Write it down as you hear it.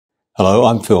Hello,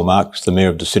 I'm Phil Marks, the Mayor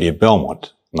of the City of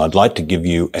Belmont, and I'd like to give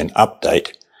you an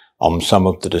update on some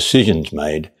of the decisions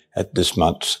made at this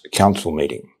month's Council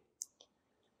meeting.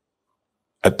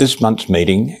 At this month's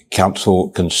meeting,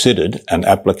 Council considered an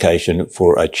application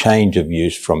for a change of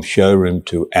use from showroom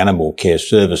to animal care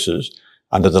services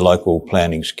under the local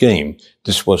planning scheme.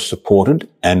 This was supported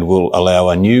and will allow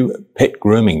a new pet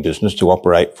grooming business to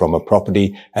operate from a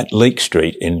property at Leake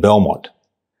Street in Belmont.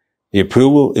 The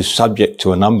approval is subject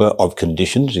to a number of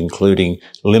conditions, including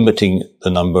limiting the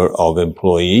number of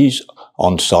employees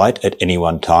on site at any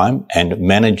one time and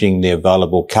managing the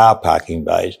available car parking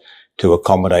bays to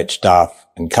accommodate staff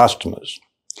and customers.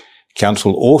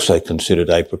 Council also considered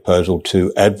a proposal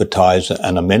to advertise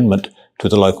an amendment to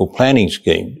the local planning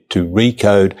scheme to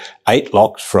recode 8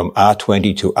 lots from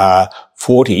R20 to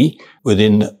R40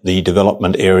 within the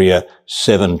development area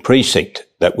 7 precinct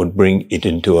that would bring it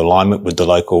into alignment with the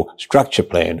local structure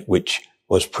plan, which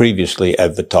was previously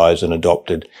advertised and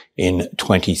adopted in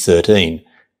 2013.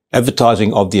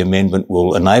 Advertising of the amendment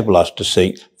will enable us to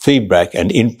seek feedback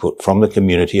and input from the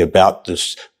community about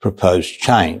this proposed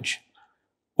change.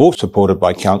 Also supported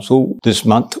by Council this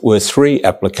month were 3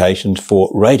 applications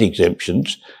for rate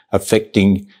exemptions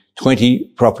affecting 20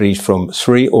 properties from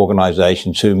 3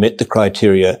 organisations who met the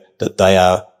criteria that they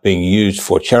are being used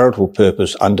for charitable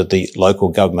purpose under the Local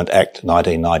Government Act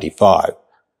 1995.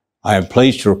 I am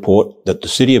pleased to report that the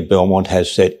City of Belmont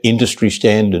has set industry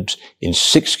standards in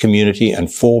 6 community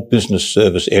and 4 business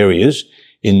service areas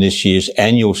in this year's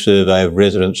annual survey of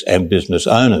residents and business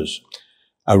owners.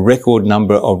 A record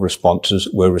number of responses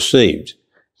were received.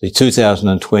 The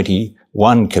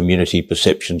 2021 Community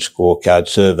Perception Scorecard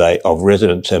Survey of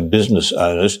residents and business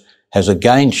owners has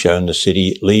again shown the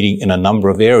city leading in a number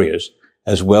of areas,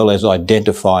 as well as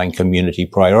identifying community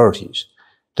priorities.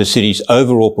 The city's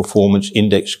overall performance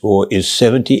index score is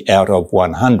 70 out of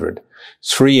 100,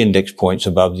 3 index points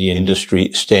above the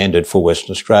industry standard for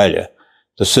Western Australia.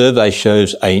 The survey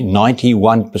shows a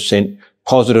 91%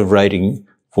 positive rating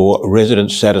for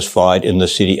residents satisfied in the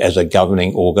city as a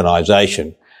governing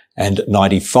organisation and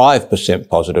 95%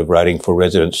 positive rating for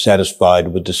residents satisfied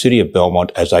with the City of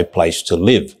Belmont as a place to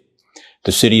live.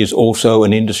 The city is also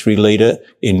an industry leader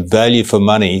in value for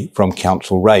money from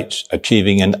council rates,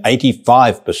 achieving an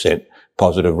 85%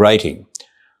 positive rating.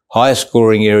 Higher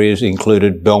scoring areas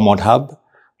included Belmont Hub,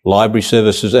 library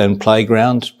services and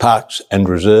playgrounds, parks and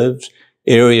reserves.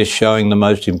 Areas showing the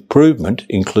most improvement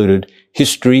included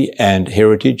history and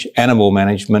heritage, animal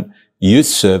management, youth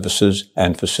services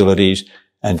and facilities,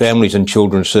 and families and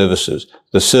children's services.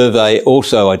 The survey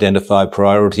also identified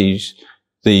priorities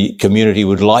the community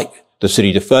would like the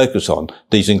city to focus on.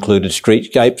 These included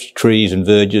streetscapes, trees and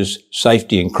verges,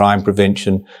 safety and crime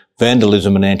prevention,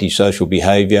 vandalism and antisocial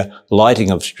behaviour,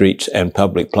 lighting of streets and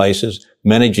public places,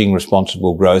 managing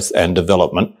responsible growth and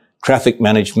development, traffic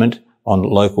management on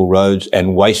local roads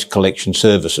and waste collection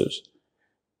services.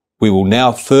 We will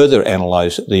now further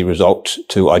analyse the results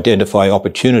to identify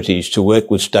opportunities to work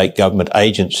with state government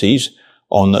agencies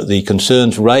on the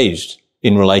concerns raised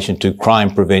in relation to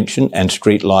crime prevention and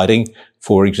street lighting,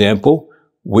 for example,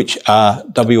 which are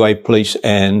WA Police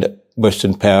and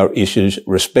Western Power issues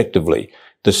respectively.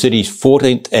 The city's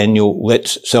 14th annual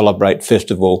Let's Celebrate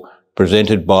Festival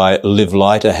presented by Live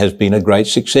Lighter has been a great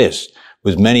success,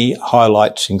 with many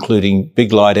highlights including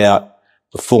Big Light Out,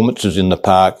 performances in the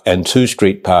park and 2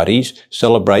 street parties,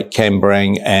 Celebrate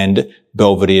Cambrang and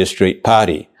Belvedere Street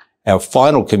Party. Our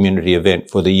final community event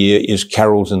for the year is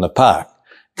Carols in the Park.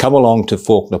 Come along to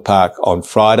Faulkner Park on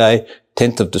Friday,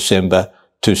 10th of December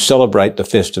to celebrate the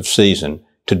festive season.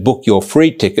 To book your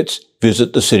free tickets,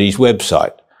 visit the city's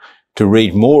website. To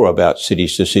read more about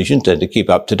city's decisions and to keep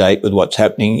up to date with what's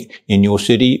happening in your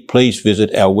city, please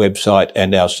visit our website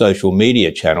and our social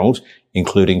media channels,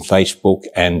 including Facebook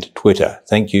and Twitter.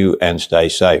 Thank you and stay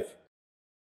safe.